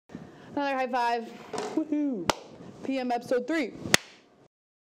Another high five. Woohoo! PM episode 3.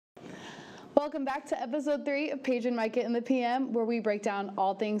 Welcome back to episode 3 of Paige and Micah in the PM, where we break down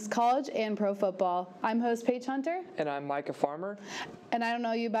all things college and pro football. I'm host Paige Hunter. And I'm Micah Farmer. And I don't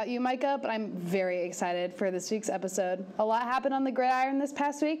know about you, Micah, but I'm very excited for this week's episode. A lot happened on the gridiron this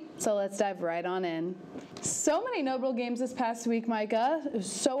past week, so let's dive right on in. So many notable games this past week, Micah. It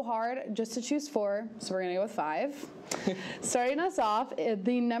was so hard just to choose 4, so we're going to go with 5. Starting us off,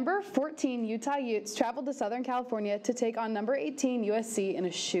 the number 14 Utah Utes traveled to Southern California to take on number 18 USC in a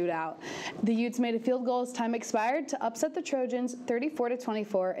shootout. The Utes made a field goal as time expired to upset the Trojans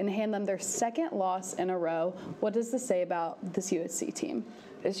 34-24 and hand them their second loss in a row. What does this say about this USC team?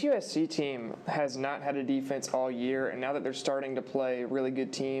 This USC team has not had a defense all year, and now that they're starting to play really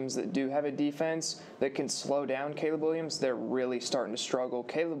good teams that do have a defense that can slow down Caleb Williams, they're really starting to struggle.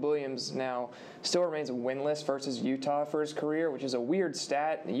 Caleb Williams now still remains winless versus Utah for his career, which is a weird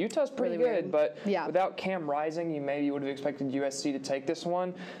stat. Utah's pretty really good, weird. but without Cam Rising, you maybe would have expected USC to take this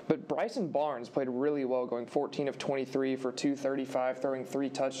one. But Bryson Barnes played really well, going 14 of 23 for 235, throwing 3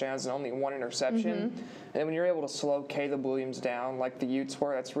 touchdowns and only 1 interception. And when you're able to slow Caleb Williams down like the Utes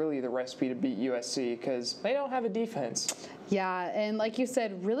were, that's really the recipe to beat USC because they don't have a defense. Yeah, and like you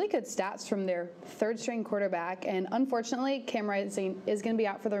said, really good stats from their third-string quarterback. And unfortunately, Cam Rising is going to be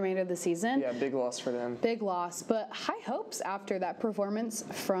out for the remainder of the season. Yeah, big loss for them. Big loss, but high hopes after that performance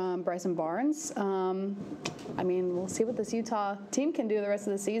from Bryson Barnes. I mean, we'll see what this Utah team can do the rest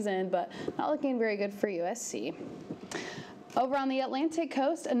of the season, but not looking very good for USC. Over on the Atlantic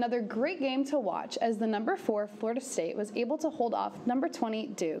coast, another great game to watch as the number 4 Florida State was able to hold off number 20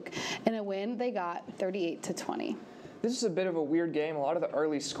 Duke in a win they got 38-20. This is a bit of a weird game. A lot of the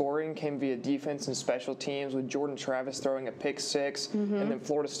early scoring came via defense and special teams, with Jordan Travis throwing a pick 6 and then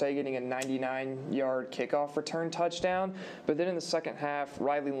Florida State getting a 99-yard kickoff return touchdown. But then in the second half,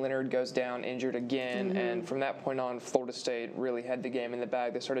 Riley Leonard goes down injured again, and from that point on, Florida State really had the game in the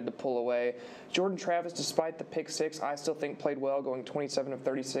bag. They started to pull away. Jordan Travis, despite the pick 6, I still think played well, going 27 of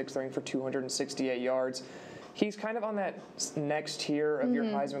 36, throwing for 268 yards. He's kind of on that next tier of your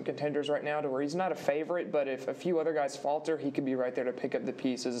Heisman contenders right now, to where he's not a favorite, but if a few other guys falter, he could be right there to pick up the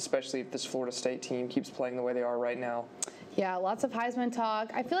pieces, especially if this Florida State team keeps playing the way they are right now. Yeah, lots of Heisman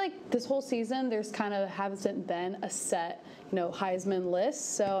talk. I feel like this whole season there's kind of hasn't been a set, Heisman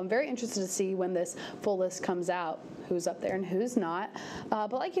list. So I'm very interested to see when this full list comes out, who's up there and who's not.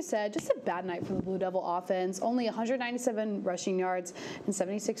 But like you said, just a bad night for the Blue Devil offense. Only 197 rushing yards and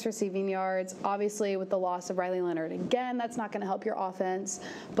 76 receiving yards. Obviously, with the loss of Riley Leonard, again, that's not going to help your offense.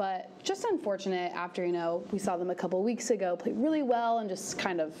 But just unfortunate after, we saw them a couple weeks ago play really well and just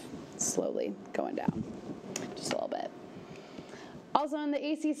kind of slowly going down just a little bit. Also in the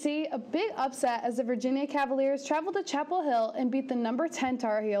ACC, a big upset as the Virginia Cavaliers traveled to Chapel Hill and beat the number 10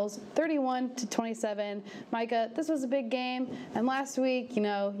 Tar Heels 31-27. Micah, this was a big game, and last week, you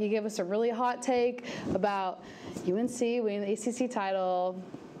gave us a really hot take about UNC winning the ACC title.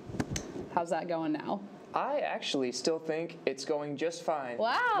 How's that going now? I actually still think it's going just fine.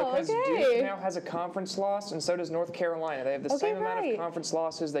 Wow, because okay. Duke now has a conference loss, and so does North Carolina. They have the same amount of conference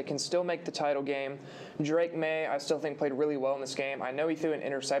losses. They can still make the title game. Drake May, I still think, played really well in this game. I know he threw an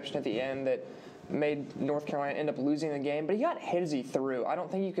interception at the end that made North Carolina end up losing the game, but he got hit as he threw. I don't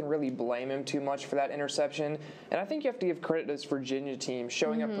think you can really blame him too much for that interception. And I think you have to give credit to this Virginia team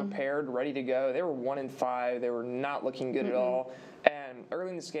showing up prepared, ready to go. They were 1-5. They were not looking good at all. And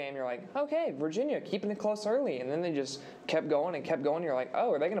early in this game, you're like, okay, Virginia keeping it close early. And then they just kept going and kept going. You're like,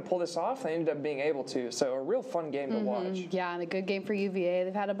 oh, are they going to pull this off? They ended up being able to. So a real fun game to watch. Yeah, and a good game for UVA.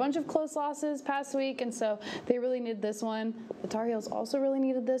 They've had a bunch of close losses past week, and so they really needed this one. The Tar Heels also really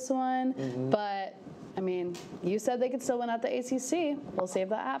needed this one. But, you said they could still win out the ACC. We'll see if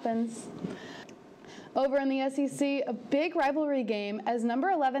that happens. Over in the SEC, a big rivalry game as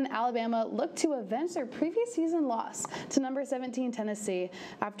number 11 Alabama looked to avenge their previous season loss to number 17 Tennessee.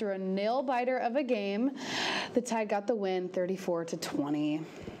 After a nail-biter of a game, the Tide got the win 34-20.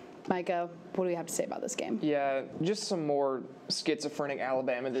 Micah, what do we have to say about this game? Yeah, just some more schizophrenic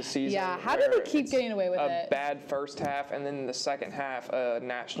Alabama this season. Yeah, how do they keep getting away with it? A bad first half, and then in the second half, a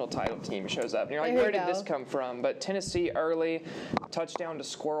national title team shows up. And you're like, where did this come from? But Tennessee early, touchdown to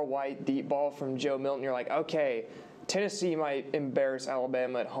Squirrel White, deep ball from Joe Milton. You're like, okay, Tennessee might embarrass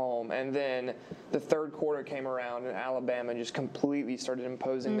Alabama at home. And then the third quarter came around and Alabama just completely started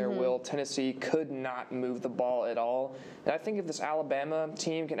imposing their will. Tennessee could not move the ball at all. And I think if this Alabama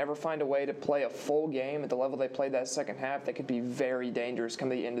team can ever find a way to play a full game at the level they played that second half, they could be very dangerous come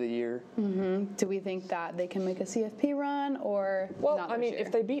the end of the year. Do we think that they can make a CFP run or Well, not I mean, year?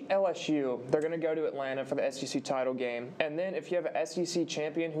 if they beat LSU, they're going to go to Atlanta for the SEC title game. And then if you have an SEC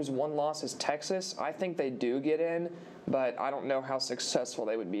champion whose one loss is Texas, I think they do get in, but I don't know how successful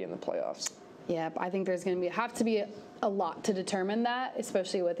they would be in the playoffs. Yep, I think there's going to have to be a lot to determine that,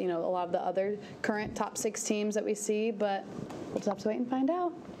 especially with, a lot of the other current top 6 teams that we see, but we'll just have to wait and find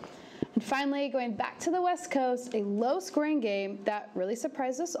out. And finally, going back to the West Coast, a low-scoring game that really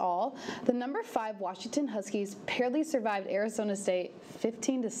surprised us all. The number 5 Washington Huskies barely survived Arizona State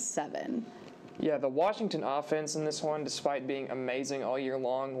 15-7. Yeah, the Washington offense in this one, despite being amazing all year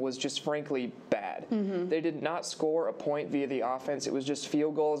long, was just frankly bad. They did not score a point via the offense. It was just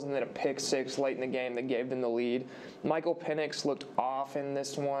field goals and then a pick 6 late in the game that gave them the lead. Michael Penix looked off in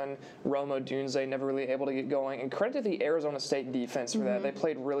this one. Rome Odunze never really able to get going. And credit to the Arizona State defense for that. They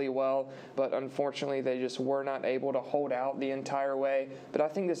played really well, but unfortunately they just were not able to hold out the entire way. But I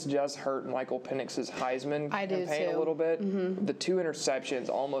think this does hurt Michael Penix's Heisman campaign a little bit. The 2 interceptions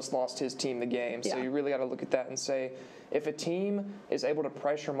almost lost his team the game. So you really got to look at that and say, if a team is able to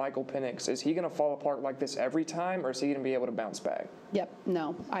pressure Michael Penix, is he going to fall apart like this every time, or is he going to be able to bounce back? Yep,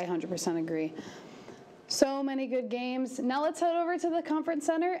 no, I 100% agree. So many good games. Now let's head over to the Conference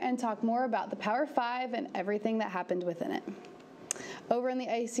Center and talk more about the Power 5 and everything that happened within it. Over in the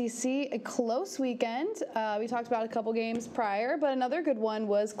ACC, a close weekend. We talked about a couple games prior, but another good one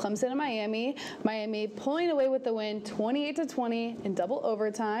was Clemson and Miami. Miami pulling away with the win, 28-20 in double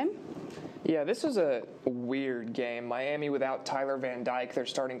overtime. Yeah, this was a weird game. Miami without Tyler Van Dyke, their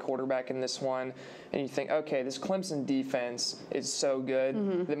starting quarterback in this one. And you think, okay, this Clemson defense is so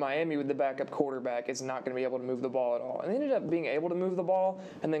good that Miami with the backup quarterback is not going to be able to move the ball at all. And they ended up being able to move the ball,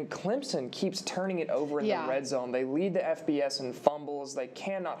 and then Clemson keeps turning it over in the red zone. They lead the FBS in fumbles. They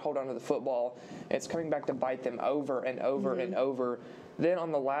cannot hold on to the football. It's coming back to bite them over and over and over. Then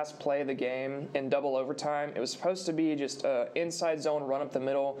on the last play of the game in double overtime, it was supposed to be just an inside zone run up the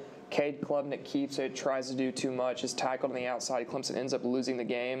middle. Cade Klubnik keeps it, tries to do too much, is tackled on the outside. Clemson ends up losing the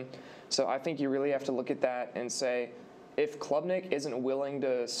game. So I think you really have to look at that and say, if Klubnik isn't willing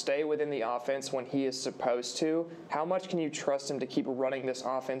to stay within the offense when he is supposed to, how much can you trust him to keep running this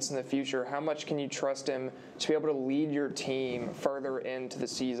offense in the future? How much can you trust him to be able to lead your team further into the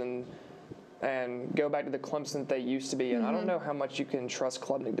season and go back to the Clemson that they used to be? And I don't know how much you can trust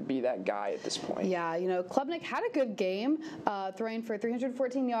Klubnik to be that guy at this point. Yeah, Klubnik had a good game, throwing for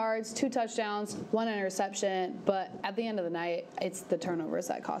 314 yards, 2 touchdowns, 1 interception, but at the end of the night, it's the turnovers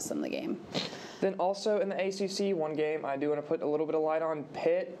that cost them the game. Then also in the ACC, one game I do want to put a little bit of light on.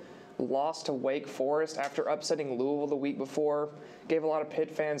 Pitt lost to Wake Forest after upsetting Louisville the week before. Gave a lot of Pitt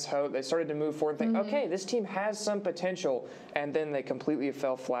fans hope. They started to move forward and think, okay, this team has some potential. And then they completely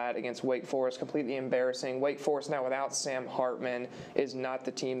fell flat against Wake Forest, completely embarrassing. Wake Forest now without Sam Hartman is not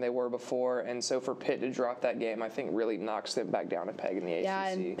the team they were before. And so for Pitt to drop that game, I think really knocks them back down a peg in the ACC. Yeah,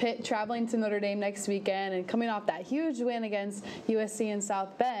 and Pitt traveling to Notre Dame next weekend and coming off that huge win against USC and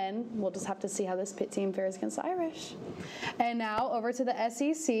South Bend. We'll just have to see how this Pitt team fares against the Irish. And now over to the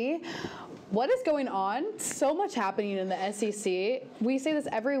SEC. What is going on? So much happening in the SEC. We say this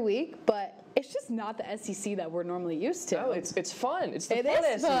every week, but it's just not the SEC that we're normally used to. No, it's fun. It's the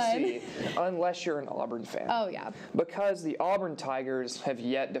fun SEC, unless you're an Auburn fan. Oh, yeah. Because the Auburn Tigers have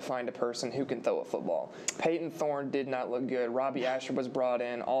yet to find a person who can throw a football. Peyton Thorne did not look good. Robbie Asher was brought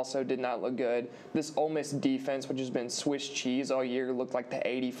in, also did not look good. This Ole Miss defense, which has been Swiss cheese all year, looked like the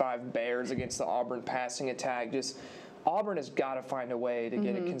 85 Bears against the Auburn passing attack. Auburn has got to find a way to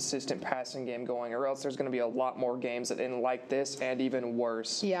get a consistent passing game going, or else there's going to be a lot more games that end like this and even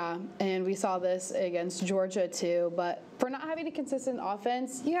worse. Yeah, and we saw this against Georgia too, but for not having a consistent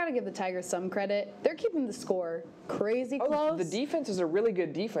offense, you got to give the Tigers some credit. They're keeping the score crazy close. The defense is a really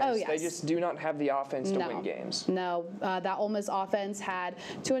good defense. Oh, yes. They just do not have the offense to win games. No, that Ole Miss offense had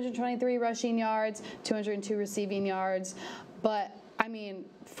 223 rushing yards, 202 receiving yards, but I mean,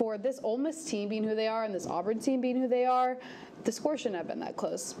 for this Ole Miss team being who they are and this Auburn team being who they are, the score shouldn't have been that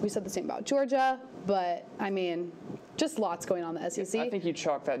close. We said the same about Georgia, but I mean, just lots going on in the SEC. I think you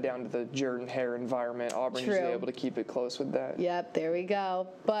chalk that down to the Jordan Hare environment. Auburn's usually able to keep it close with that. Yep, there we go.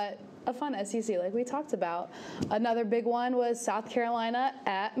 But a fun SEC like we talked about. Another big one was South Carolina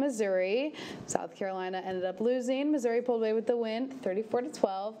at Missouri. South Carolina ended up losing. Missouri pulled away with the win,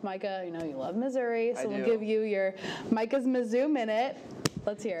 34-12. Micah, you love Missouri, so we'll give you your Micah's Mizzou minute.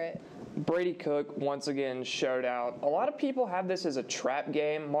 Let's hear it. Brady Cook once again showed out. A lot of people have this as a trap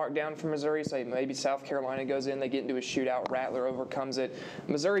game marked down for Missouri, so maybe South Carolina goes in, they get into a shootout, Rattler overcomes it.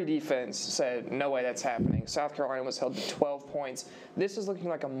 Missouri defense said, no way that's happening. South Carolina was held to 12 points. This is looking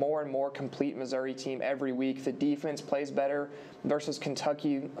like a more and more complete Missouri team every week. The defense plays better. Versus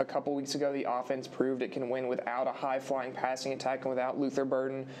Kentucky a couple weeks ago, the offense proved it can win without a high-flying passing attack and without Luther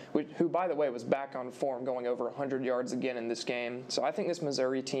Burden, who, by the way, was back on form, going over 100 yards again in this game. So I think this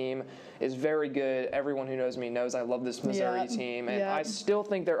Missouri team is very good. Everyone who knows me knows I love this Missouri team, and I still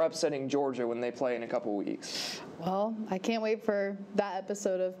think they're upsetting Georgia when they play in a couple weeks. Well, I can't wait for that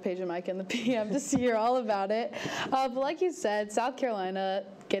episode of Paige and Micah in the PM to hear all about it. But like you said, South Carolina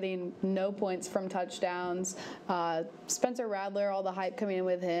getting no points from touchdowns. Spencer Rattler, all the hype coming in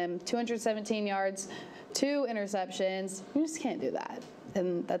with him, 217 yards, 2 interceptions. You just can't do that.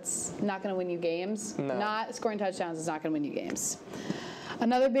 And that's not going to win you games. No. Not scoring touchdowns is not going to win you games.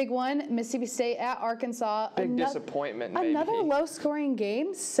 Another big one, Mississippi State at Arkansas. Big disappointment, maybe. Another low-scoring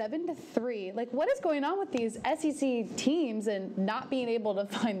game, 7-3. Like, what is going on with these SEC teams and not being able to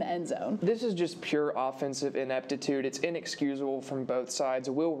find the end zone? This is just pure offensive ineptitude. It's inexcusable from both sides.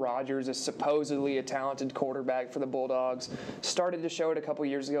 Will Rogers is supposedly a talented quarterback for the Bulldogs. Started to show it a couple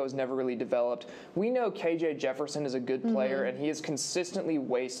years ago, has never really developed. We know KJ Jefferson is a good player, and he is consistently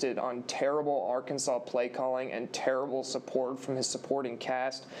wasted on terrible Arkansas play calling and terrible support from his supporting cast.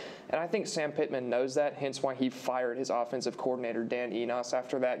 And I think Sam Pittman knows that, hence why he fired his offensive coordinator, Dan Enos,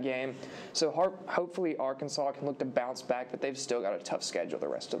 after that game. So hopefully Arkansas can look to bounce back, but they've still got a tough schedule the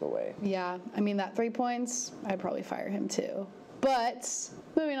rest of the way. Yeah, I mean, that 3 points, I'd probably fire him too. But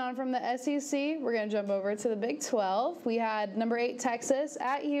moving on from the SEC, we're going to jump over to the Big 12. We had number 8 Texas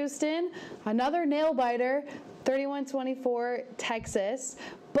at Houston, another nail-biter, 31-24 Texas.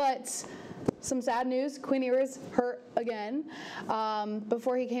 But some sad news, Quinn Ewers hurt again.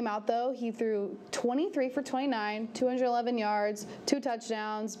 Before he came out, though, he threw 23 for 29, 211 yards, 2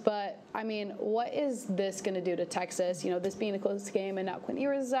 touchdowns. But, I mean, what is this going to do to Texas? You know, this being a close game and now Quinn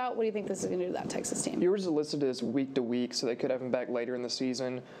Ewers is out. What do you think this is going to do to that Texas team? Ewers is listed as week to week, so they could have him back later in the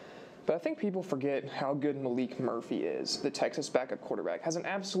season. But I think people forget how good Malik Murphy is, the Texas backup quarterback. Has an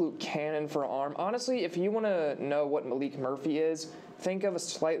absolute cannon for an arm. Honestly, if you want to know what Malik Murphy is, think of a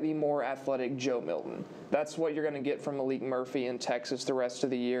slightly more athletic Joe Milton. That's what you're going to get from Malik Murphy in Texas the rest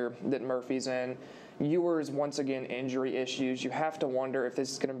of the year that Murphy's in. Ewers, once again, injury issues. You have to wonder if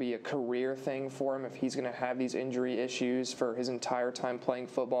this is going to be a career thing for him, if he's going to have these injury issues for his entire time playing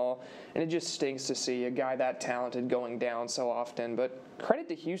football. And it just stinks to see a guy that talented going down so often. But credit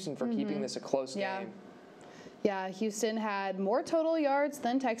to Houston for keeping this a close game. Yeah, Houston had more total yards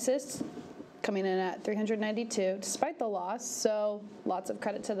than Texas, coming in at 392, despite the loss. So lots of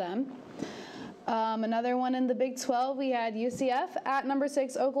credit to them. Another one in the Big 12, we had UCF at number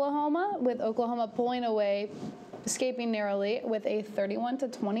 6 Oklahoma, with Oklahoma pulling away, escaping narrowly with a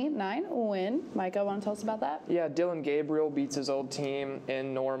 31-29 win. Micah, want to tell us about that? Yeah, Dylan Gabriel beats his old team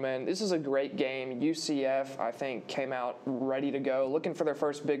in Norman. This is a great game. UCF, I think, came out ready to go, looking for their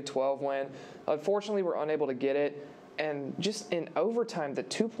first Big 12 win. Unfortunately, we're unable to get it. And just in overtime, the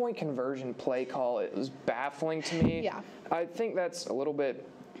 2-point conversion play call, it was baffling to me. Yeah. I think that's a little bit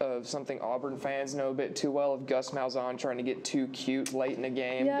of something Auburn fans know a bit too well, of Gus Malzahn trying to get too cute late in the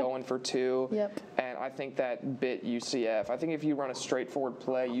game, going for 2. And I think that bit UCF. I think if you run a straightforward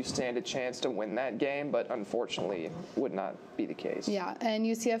play, you stand a chance to win that game, but unfortunately would not be the case. Yeah, and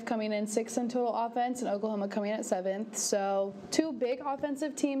UCF coming in 6th in total offense and Oklahoma coming at 7th. So 2 big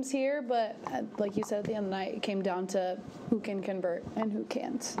offensive teams here, but like you said at the end of the night, it came down to who can convert and who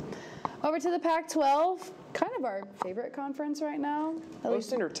can't. Over to the Pac-12, kind of our favorite conference right now.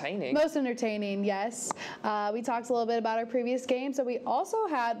 Most entertaining. Most entertaining, yes. We talked a little bit about our previous game. So we also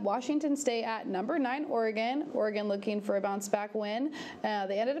had Washington State at number 9 Oregon. Oregon looking for a bounce-back win.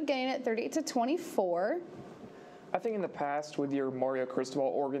 They ended up getting it 38-24. I think in the past with your Mario Cristobal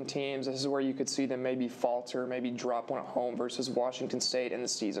Oregon teams, this is where you could see them maybe falter, maybe drop one at home versus Washington State, and the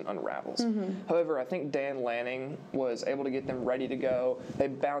season unravels. However, I think Dan Lanning was able to get them ready to go. They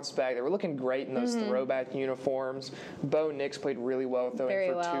bounced back. They were looking great in those throwback uniforms. Bo Nix played really well,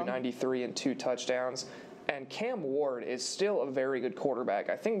 throwing for 293 and 2 touchdowns. And Cam Ward is still a very good quarterback.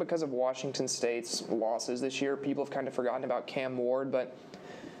 I think because of Washington State's losses this year, people have kind of forgotten about Cam Ward, but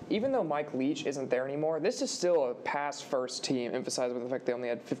even though Mike Leach isn't there anymore, this is still a pass-first team, emphasized with the fact they only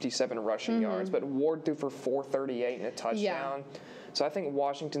had 57 rushing yards. But Ward threw for 438 and a touchdown. So I think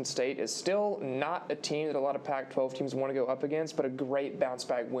Washington State is still not a team that a lot of Pac-12 teams want to go up against, but a great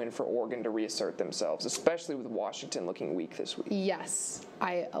bounce-back win for Oregon to reassert themselves, especially with Washington looking weak this week. Yes,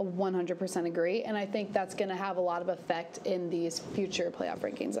 I 100% agree, and I think that's going to have a lot of effect in these future playoff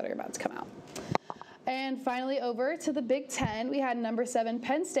rankings that are about to come out. And finally, over to the Big Ten, we had number 7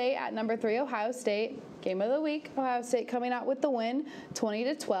 Penn State at number 3 Ohio State. Game of the week, Ohio State coming out with the win,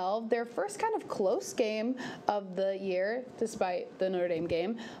 20-12. Their first kind of close game of the year, despite the Notre Dame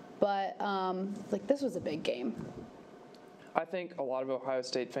game. But this was a big game. I think a lot of Ohio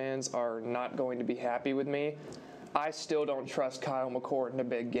State fans are not going to be happy with me. I still don't trust Kyle McCord in a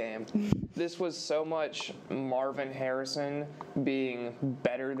big game. This was so much Marvin Harrison being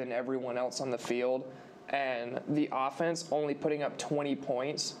better than everyone else on the field, and the offense only putting up 20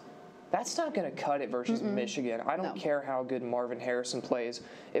 points. That's not going to cut it versus Michigan. I don't care how good Marvin Harrison plays.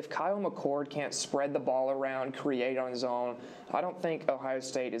 If Kyle McCord can't spread the ball around, create on his own, I don't think Ohio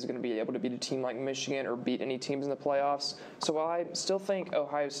State is going to be able to beat a team like Michigan or beat any teams in the playoffs. So while I still think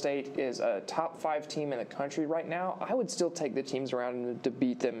Ohio State is a top 5 team in the country right now, I would still take the teams around to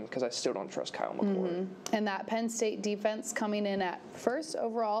beat them because I still don't trust Kyle McCord. And that Penn State defense coming in at first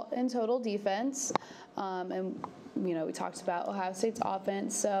overall in total defense. We talked about Ohio State's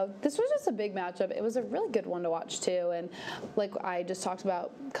offense. So this was just a big matchup. It was a really good one to watch, too. And like I just talked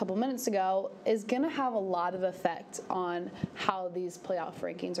about a couple minutes ago, is going to have a lot of effect on how these playoff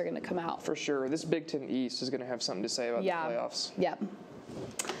rankings are going to come out. For sure. This Big Ten East is going to have something to say about the playoffs. Yep.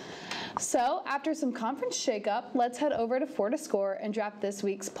 So after some conference shakeup, let's head over to 4to-Score and draft this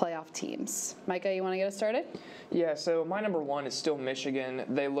week's playoff teams. Micah, you want to get us started? Yeah, so my number 1 is still Michigan.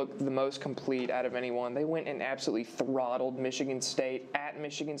 They look the most complete out of anyone. They went and absolutely throttled Michigan State at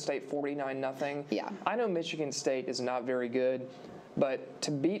Michigan State 49-0. Yeah. I know Michigan State is not very good, but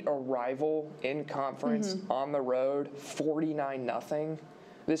to beat a rival in conference on the road 49-0,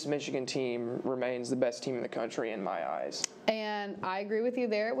 this Michigan team remains the best team in the country in my eyes. And I agree with you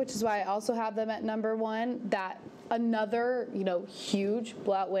there, which is why I also have them at number 1. That another, huge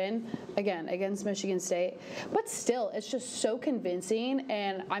blowout win, again, against Michigan State. But still, it's just so convincing.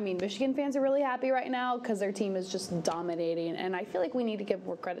 And, Michigan fans are really happy right now because their team is just dominating. And I feel like we need to give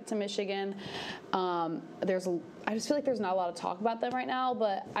more credit to Michigan. I just feel like there's not a lot of talk about them right now,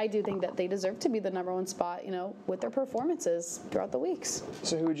 but I do think that they deserve to be the number 1 spot, with their performances throughout the weeks.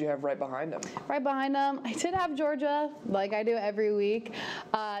 So who would you have right behind them? Right behind them, I did have Georgia, like I do every week.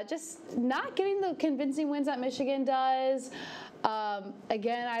 Just not getting the convincing wins that Michigan does.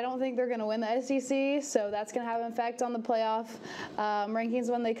 Again, I don't think they're going to win the SEC, so that's going to have an effect on the playoff rankings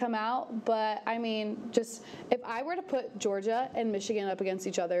when they come out. But, just if I were to put Georgia and Michigan up against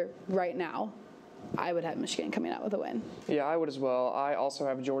each other right now, I would have Michigan coming out with a win. Yeah, I would as well. I also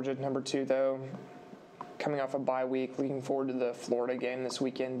have Georgia at number 2, though. Coming off a bye week, looking forward to the Florida game this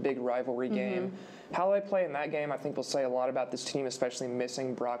weekend, big rivalry game. How they play in that game, I think, will say a lot about this team, especially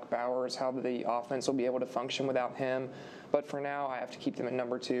missing Brock Bowers, how the offense will be able to function without him. But for now, I have to keep them at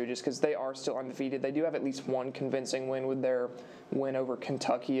number 2 just because they are still undefeated. They do have at least one convincing win with their win over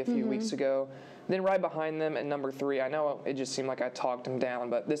Kentucky a few weeks ago. Then right behind them at number 3, I know it just seemed like I talked them down,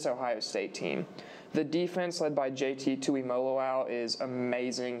 but this Ohio State team. The defense led by JT Tuimoloau is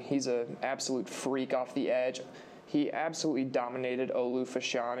amazing. He's an absolute freak off the edge. He absolutely dominated Olu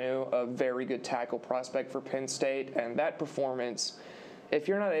Fashanu, a very good tackle prospect for Penn State, and that performance, if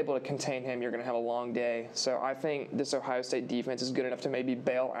you're not able to contain him, you're going to have a long day. So I think this Ohio State defense is good enough to maybe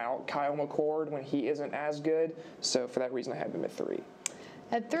bail out Kyle McCord when he isn't as good. So for that reason, I have him at 3.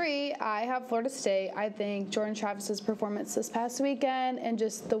 At 3, I have Florida State. I think Jordan Travis's performance this past weekend and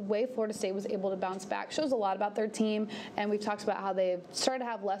just the way Florida State was able to bounce back shows a lot about their team. And we've talked about how they've started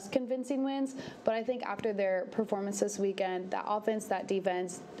to have less convincing wins. But I think after their performance this weekend, that offense, that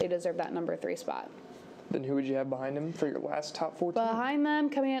defense, they deserve that number 3 spot. Then who would you have behind them for your last top 4 team? Behind them,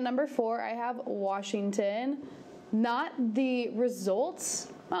 coming at number 4, I have Washington. Not the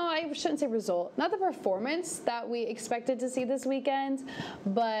results. Well, I shouldn't say result. Not the performance that we expected to see this weekend,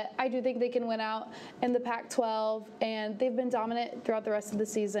 but I do think they can win out in the Pac-12, and they've been dominant throughout the rest of the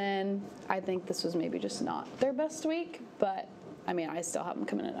season. I think this was maybe just not their best week, but I still have them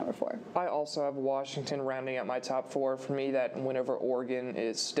coming in at number 4. I also have Washington rounding out my top 4. For me, that win over Oregon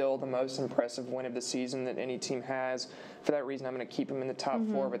is still the most impressive win of the season that any team has. For that reason, I'm going to keep them in the top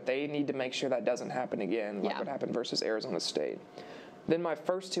 4, but they need to make sure that doesn't happen again, like what happened versus Arizona State. Then my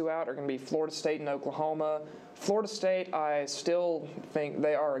first 2 out are going to be Florida State and Oklahoma. Florida State, I still think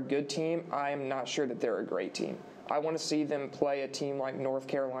they are a good team. I am not sure that they're a great team. I want to see them play a team like North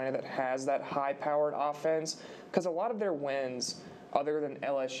Carolina that has that high-powered offense because a lot of their wins other than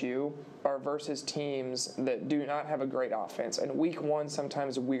LSU, are versus teams that do not have a great offense. And week one,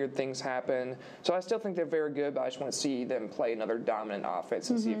 sometimes weird things happen. So I still think they're very good, but I just want to see them play another dominant offense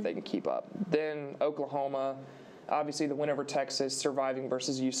and see if they can keep up. Then Oklahoma, obviously the win over Texas, surviving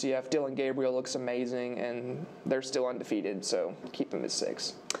versus UCF. Dylan Gabriel looks amazing, and they're still undefeated, so keep them at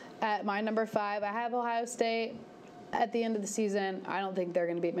 6. At my number 5, I have Ohio State. At the end of the season, I don't think they're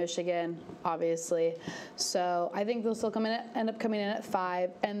going to beat Michigan, obviously. So I think they'll still end up coming in at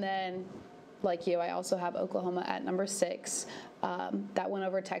 5. And then, like you, I also have Oklahoma at number 6. That win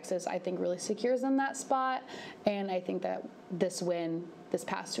over Texas, I think, really secures them that spot. And I think that this win this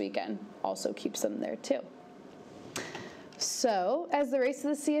past weekend also keeps them there, too. So, as the race to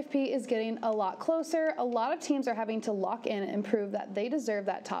the CFP is getting a lot closer, a lot of teams are having to lock in and prove that they deserve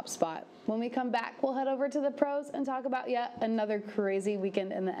that top spot. When we come back, we'll head over to the pros and talk about yet another crazy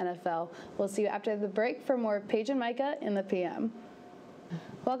weekend in the NFL. We'll see you after the break for more Paige and Micah in the PM.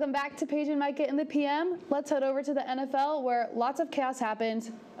 Welcome back to Paige and Micah in the PM. Let's head over to the NFL, where lots of chaos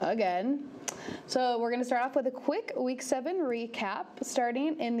happened again. So we're going to start off with a quick Week 7 recap.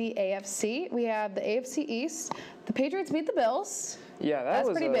 Starting in the AFC, we have the AFC East. The Patriots beat the Bills. Yeah, That's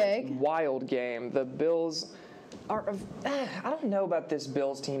was pretty a big. Wild game. The Bills are. I don't know about this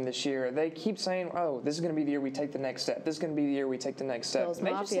Bills team this year. They keep saying, "Oh, this is going to be the year we take the next step. This is going to be the year we take the next step." Bills They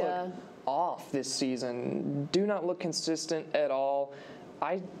just Mafia. look off this season. Do not look consistent at all.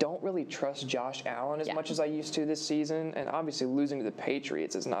 I don't really trust Josh Allen as much as I used to this season, and obviously losing to the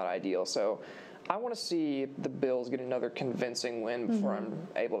Patriots is not ideal. So I want to see the Bills get another convincing win before I'm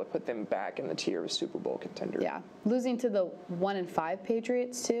able to put them back in the tier of a Super Bowl contender. Yeah, losing to the 1-5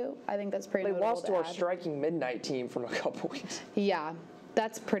 Patriots too. I think that's pretty They notable lost to our add. striking midnight team from a couple weeks. Yeah,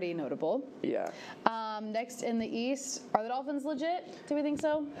 that's pretty notable. Yeah. Next in the East, are the Dolphins legit? Do we think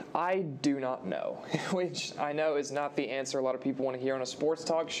so? I do not know, which I know is not the answer a lot of people want to hear on a sports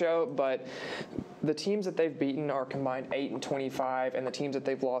talk show, but the teams that they've beaten are combined 8-25, and the teams that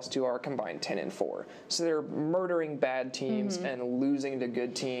they've lost to are combined 10-4. So they're murdering bad teams and losing to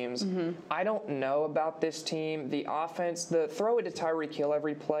good teams. I don't know about this team. The offense, the throw it to Tyreek Hill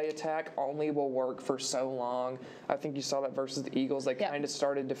every play attack only will work for so long. I think you saw that versus the Eagles. They kind of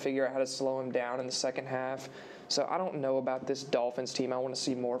started to figure out how to slow him down in the second half. So I don't know about this Dolphins team. I want to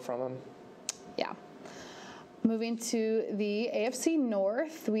see more from them. Yeah. Moving to the AFC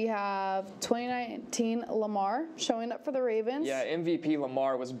North, we have 2019 Lamar showing up for the Ravens. Yeah, MVP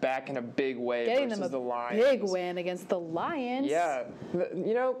Lamar was back in a big way versus the Lions. Big win against the Lions. Yeah,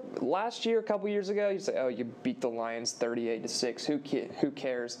 you know, last year, a couple years ago, you say, "Oh, you beat the Lions 38-6. Who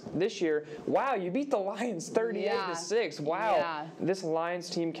cares?" This year, wow, you beat the Lions 38-6. Wow, this Lions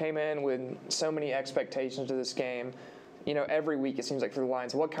team came in with so many expectations to this game. You know, every week it seems like for the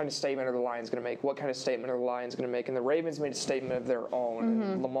Lions, what kind of statement are the Lions going to make? What kind of statement are the Lions going to make? And the Ravens made a statement of their own.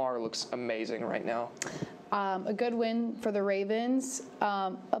 And Lamar looks amazing right now. A good win for the Ravens.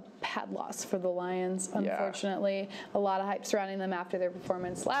 A bad loss for the Lions, unfortunately. A lot of hype surrounding them after their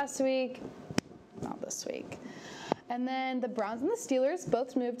performance last week. Not this week. And then the Browns and the Steelers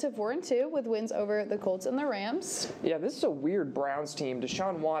both moved to 4-2 with wins over the Colts and the Rams. Yeah, this is a weird Browns team.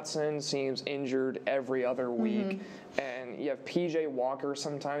 Deshaun Watson seems injured every other week. And you have P.J. Walker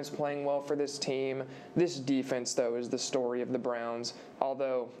sometimes playing well for this team. This defense, though, is the story of the Browns.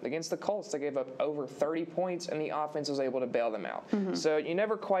 Although, against the Colts, they gave up over 30 points, and the offense was able to bail them out. So you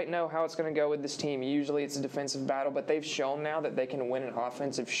never quite know how it's going to go with this team. Usually it's a defensive battle, but they've shown now that they can win an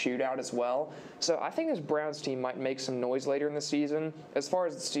offensive shootout as well. So I think this Browns team might make some noise later in the season. As far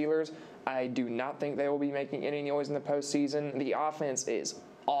as the Steelers, I do not think they will be making any noise in the postseason. The offense is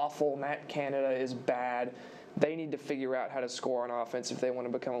awful. Matt Canada is bad. They need to figure out how to score on offense if they want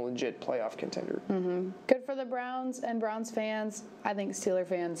to become a legit playoff contender. Good for the Browns and Browns fans. I think Steeler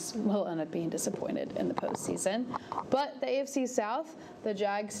fans will end up being disappointed in the postseason. But the AFC South, the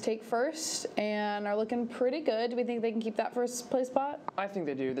Jags take first and are looking pretty good. Do we think they can keep that first place spot? I think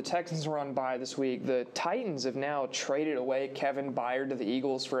they do. The Texans were on bye this week. The Titans have now traded away Kevin Byard to the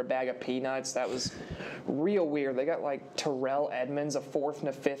Eagles for a bag of peanuts. That was real weird. They got like Terrell Edmonds, a 4th and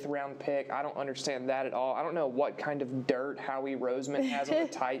a 5th round pick. I don't understand that at all. I don't know what kind of dirt Howie Roseman has on the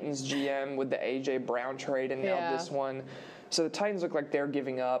Titans GM with the A.J. Brown trade and now this one. So the Titans look like they're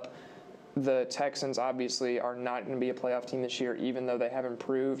giving up. The Texans obviously are not going to be a playoff team this year, even though they have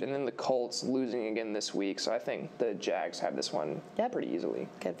improved. And then the Colts losing again this week. So I think the Jags have this one pretty easily.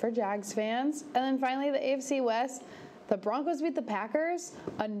 Good for Jags fans. And then finally, the AFC West. The Broncos beat the Packers.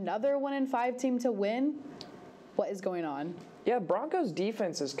 Another 1-5 team to win. What is going on? Yeah, Broncos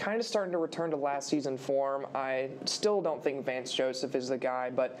defense is kind of starting to return to last season form. I still don't think Vance Joseph is the guy,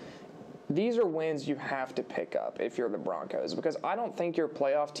 but these are wins you have to pick up if you're the Broncos, because I don't think you're a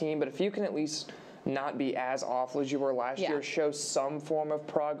playoff team, but if you can at least not be as awful as you were last year, show some form of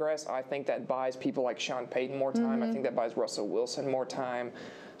progress, I think that buys people like Sean Payton more time. I think that buys Russell Wilson more time.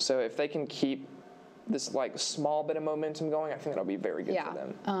 So if they can keep this like small bit of momentum going, I think that'll be very good for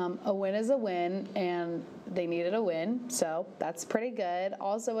them. A win is a win, and they needed a win, so that's pretty good.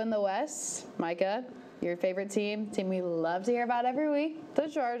 Also in the West, Micah, your favorite team we love to hear about every week, the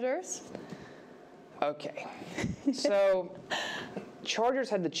Chargers. Okay, so Chargers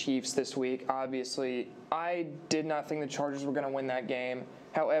had the Chiefs this week, obviously. I did not think the Chargers were going to win that game.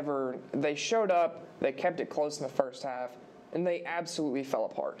 However, they showed up, they kept it close in the first half, and they absolutely fell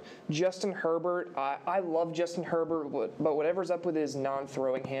apart. Justin Herbert, I love Justin Herbert, but whatever's up with his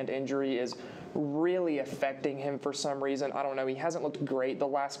non-throwing hand injury is really affecting him for some reason. I don't know. He hasn't looked great the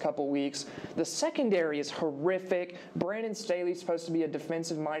last couple weeks. The secondary is horrific. Brandon Staley's supposed to be a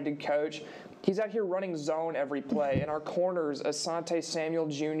defensive-minded coach. He's out here running zone every play, and our corners, Asante Samuel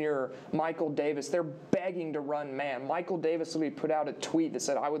Jr., Michael Davis, they're begging to run man. Michael Davis literally put out a tweet that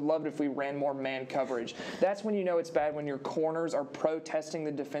said, "I would love it if we ran more man coverage." That's when you know it's bad, when your corners are protesting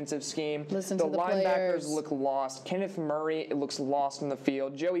the defensive scheme. Listen to the linebackers players. look lost. Kenneth Murray, it looks lost in the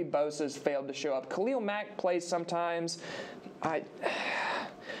field. Joey Bosa's failed to show up. Khalil Mack plays sometimes.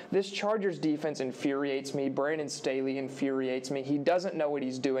 This Chargers defense infuriates me. Brandon Staley infuriates me. He doesn't know what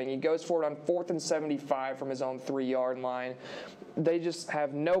he's doing. He goes for it on 4th and 75 from his own 3-yard line. They just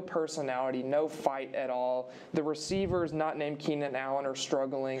have no personality, no fight at all. The receivers, not named Keenan Allen, are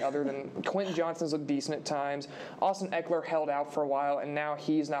struggling, other than Quentin Johnston's looked decent at times. Austin Eckler held out for a while, and now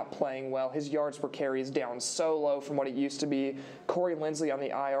he's not playing well. His yards per carry is down so low from what it used to be. Corey Linsley on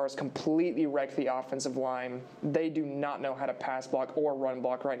the IR has completely wrecked the offensive line. They do not know how to pass block or run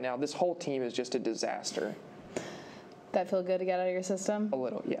block right now. This whole team is just a disaster. That feel good to get out of your system? A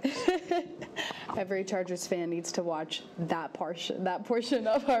little, yes. Every Chargers fan needs to watch that portion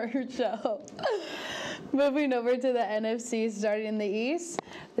of our show. Moving over to the NFC, starting in the East,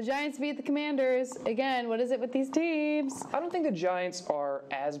 the Giants beat the Commanders. Again, what is it with these teams? I don't think the Giants are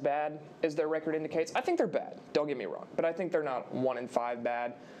as bad as their record indicates. I think they're bad, don't get me wrong, but I think they're not 1-5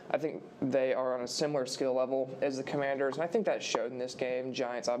 bad. I think they are on a similar skill level as the Commanders, and I think that showed in this game.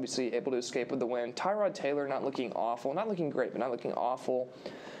 Giants obviously able to escape with the win. Tyrod Taylor not looking awful, not looking great, but not looking awful.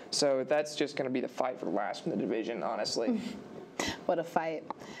 So that's just going to be the fight for last in the division, honestly. What a fight.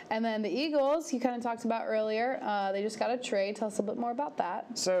 And then the Eagles, you kind of talked about earlier. They just got a trade. Tell us a bit more about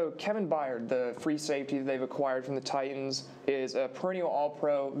that. So Kevin Byard, the free safety that they've acquired from the Titans, is a perennial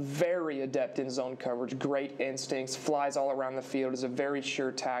All-Pro, very adept in zone coverage, great instincts, flies all around the field, is a very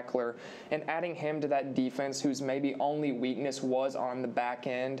sure tackler. And adding him to that defense, whose maybe only weakness was on the back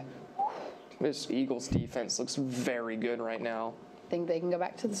end, this Eagles defense looks very good right now. Think they can go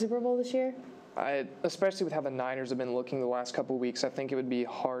back to the Super Bowl this year? Especially with how the Niners have been looking the last couple of weeks, I think it would be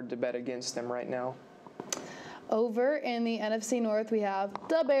hard to bet against them right now. Over in the NFC North, we have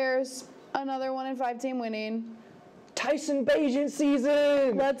the Bears, another 1-5 team winning. Tyson Bagent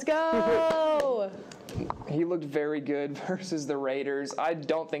season! Let's go! He looked very good versus the Raiders. I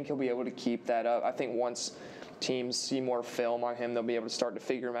don't think he'll be able to keep that up. I think once teams see more film on him, they'll be able to start to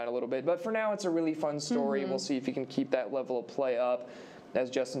figure him out a little bit. But for now, it's a really fun story. We'll see if he can keep that level of play up as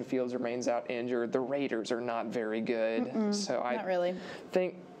Justin Fields remains out injured. The Raiders are not very good. Not really.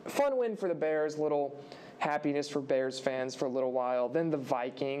 Think fun win for the Bears, little happiness for Bears fans for a little while. Then the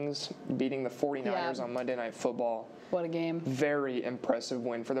Vikings beating the 49ers on Monday Night Football. What a game. Very impressive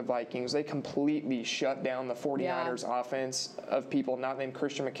win for the Vikings. They completely shut down the 49ers offense of people not named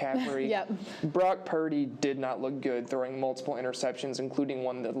Christian McCaffrey. Brock Purdy did not look good, throwing multiple interceptions, including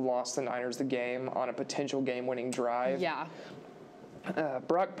one that lost the Niners the game on a potential game-winning drive.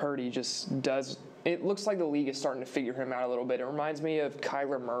 Brock Purdy just does. It looks like the league is starting to figure him out a little bit. It reminds me of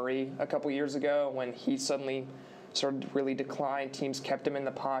Kyler Murray a couple years ago when he suddenly started to really decline. Teams kept him in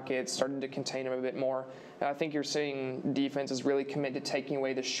the pocket, started to contain him a bit more. And I think you're seeing defenses really commit to taking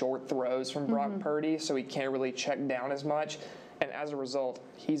away the short throws from Brock Purdy, so he can't really check down as much. And as a result,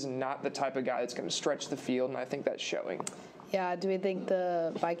 he's not the type of guy that's going to stretch the field, and I think that's showing. Yeah, do we think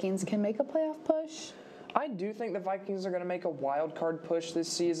the Vikings can make a playoff push? I do think the Vikings are going to make a wild card push this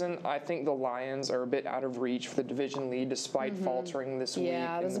season. I think the Lions are a bit out of reach for the division lead despite faltering this week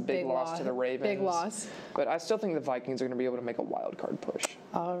in the big loss to the Ravens. Big loss. But I still think the Vikings are going to be able to make a wild card push.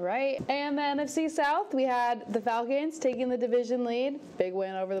 All right. And the NFC South, we had the Falcons taking the division lead. Big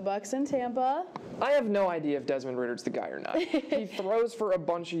win over the Bucs in Tampa. I have no idea if Desmond Ritter's the guy or not. He throws for a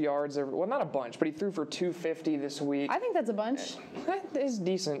bunch of yards. Well, not a bunch, but he threw for 250 this week. I think that's a bunch. That is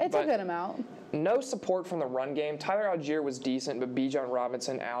decent. It's a good amount. no support from the run game. Tyler Algier was decent, but Bijan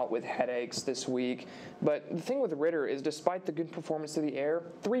Robinson out with headaches this week. But the thing with Ritter is, despite the good performance through the air,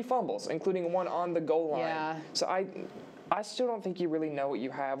 3 fumbles, including one on the goal line. Yeah. So I still don't think you really know what you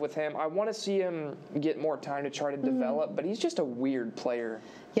have with him. I want to see him get more time to try to develop, but he's just a weird player.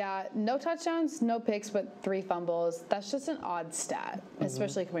 Yeah, no touchdowns, no picks, but 3 fumbles. That's just an odd stat,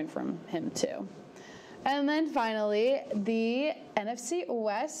 especially coming from him too. And then finally, the NFC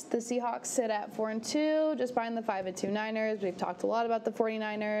West. The Seahawks sit at 4-2, just behind the 5-2 Niners. We've talked a lot about the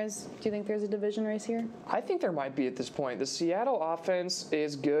 49ers. Do you think there's a division race here? I think there might be at this point. The Seattle offense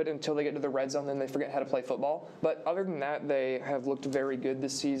is good until they get to the red zone, then they forget how to play football. But other than that, they have looked very good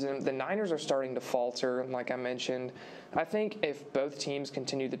this season. The Niners are starting to falter, like I mentioned. I think if both teams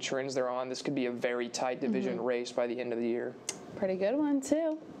continue the trends they're on, this could be a very tight division race by the end of the year. Pretty good one,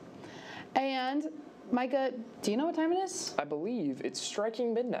 too. And Micah, do you know what time it is? I believe it's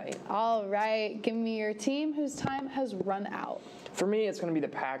striking midnight. All right. Give me your team whose time has run out. For me, it's going to be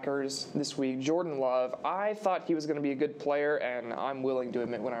the Packers this week. Jordan Love, I thought he was going to be a good player, and I'm willing to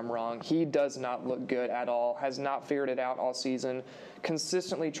admit when I'm wrong. He does not look good at all, has not figured it out all season,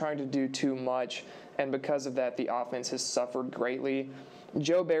 consistently trying to do too much, and because of that, the offense has suffered greatly.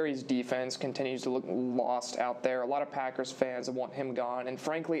 Joe Barry's defense continues to look lost out there. A lot of Packers fans want him gone, and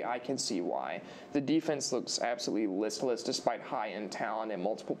frankly, I can see why. The defense looks absolutely listless despite high-end talent in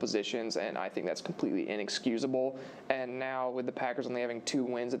multiple positions, and I think that's completely inexcusable. And now, with the Packers only having 2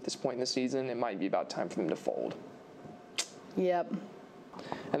 wins at this point in the season, it might be about time for them to fold. Yep.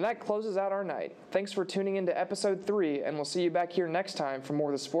 And that closes out our night. Thanks for tuning into episode 3, and we'll see you back here next time for more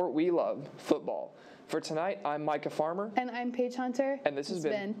of the sport we love, football. For tonight, I'm Micah Farmer. And I'm Paige Hunter. And this has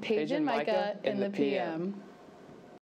been Paige and Micah in the PM.